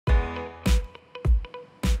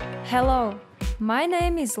Hello, my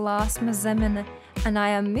name is Lasme Zemene and I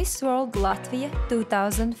am Miss World Latvia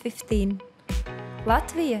 2015.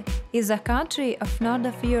 Latvia is a country of North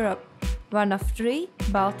of Europe, one of 3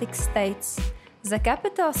 Baltic states. The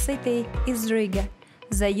capital city is Riga,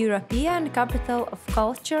 the European Capital of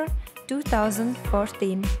Culture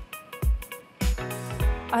 2014.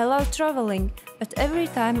 I love traveling, but every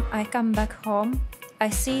time I come back home, I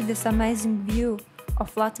see this amazing view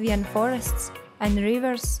of Latvian forests and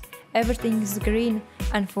rivers. Everything is green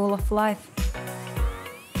and full of life.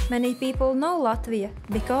 Many people know Latvia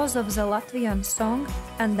because of the Latvian song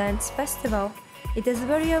and dance festival. It is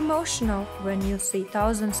very emotional when you see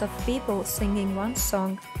thousands of people singing one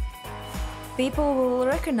song. People will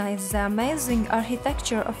recognize the amazing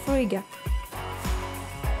architecture of Riga.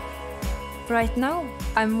 Right now,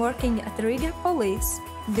 I'm working at Riga Police,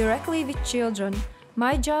 directly with children.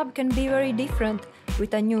 My job can be very different,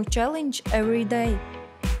 with a new challenge every day.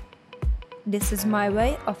 This is my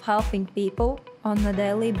way of helping people on a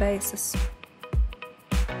daily basis.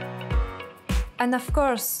 And of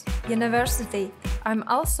course, university. I'm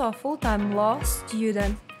also a full-time law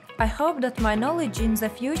student. I hope that my knowledge in the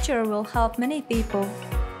future will help many people.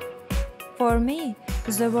 For me,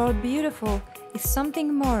 the word beautiful is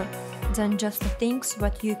something more than just the things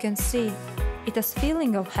what you can see. It is a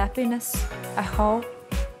feeling of happiness, a hope,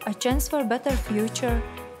 a chance for better future,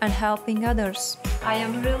 and helping others. I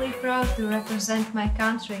am really proud to represent my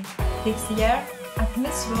country this year at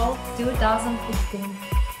Miss World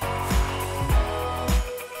 2015.